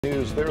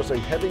News. There's a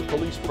heavy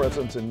police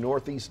presence in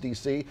Northeast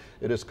D.C.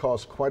 It has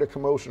caused quite a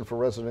commotion for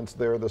residents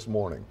there this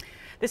morning.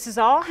 This is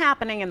all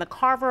happening in the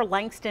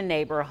Carver-Langston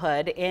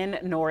neighborhood in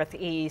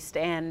Northeast,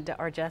 and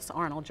our Jess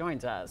Arnold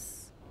joins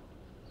us.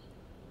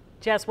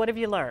 Jess, what have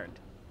you learned?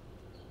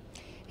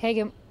 Hey,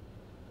 good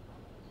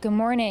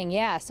morning.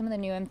 Yeah, some of the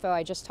new info.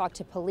 I just talked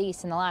to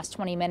police in the last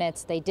 20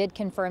 minutes. They did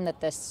confirm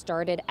that this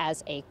started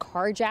as a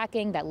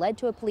carjacking that led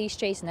to a police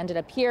chase and ended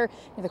up here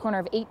near the corner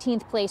of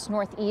 18th Place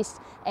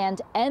Northeast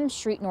and M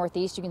Street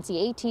Northeast. You can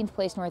see 18th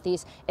Place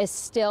Northeast is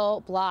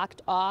still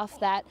blocked off.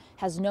 That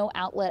has no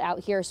outlet out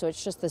here, so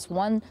it's just this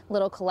one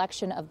little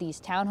collection of these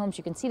townhomes.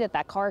 You can see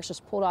that car is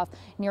just pulled off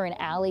near an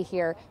alley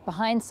here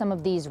behind some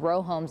of these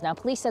row homes. Now,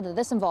 police said that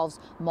this involves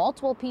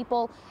multiple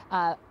people.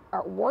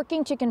 Are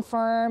working to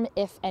confirm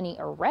if any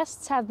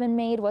arrests have been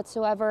made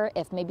whatsoever,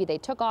 if maybe they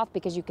took off,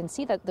 because you can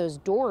see that those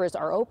doors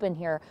are open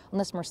here on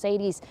this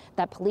Mercedes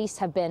that police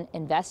have been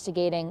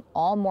investigating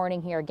all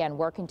morning here, again,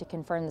 working to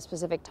confirm the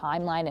specific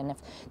timeline and if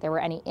there were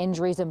any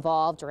injuries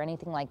involved or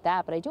anything like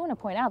that. But I do want to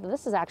point out that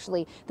this is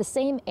actually the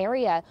same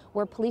area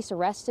where police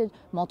arrested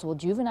multiple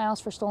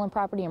juveniles for stolen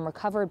property and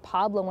recovered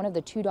Pablo, one of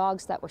the two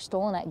dogs that were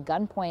stolen at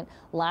gunpoint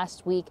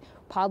last week.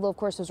 Pablo, of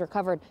course, was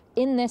recovered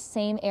in this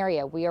same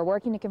area. We are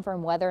working to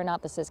confirm whether or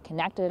not this is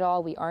connected at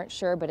all. We aren't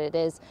sure, but it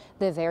is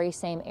the very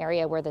same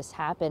area where this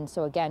happened.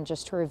 So again,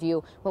 just to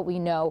review what we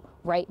know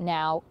right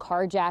now,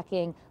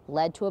 carjacking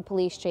led to a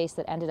police chase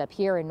that ended up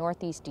here in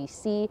Northeast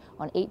D.C.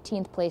 on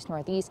 18th Place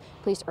Northeast.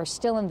 Police are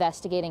still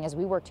investigating as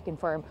we work to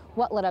confirm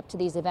what led up to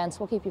these events.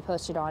 We'll keep you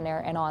posted on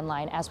air and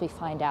online as we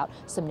find out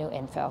some new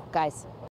info. Guys.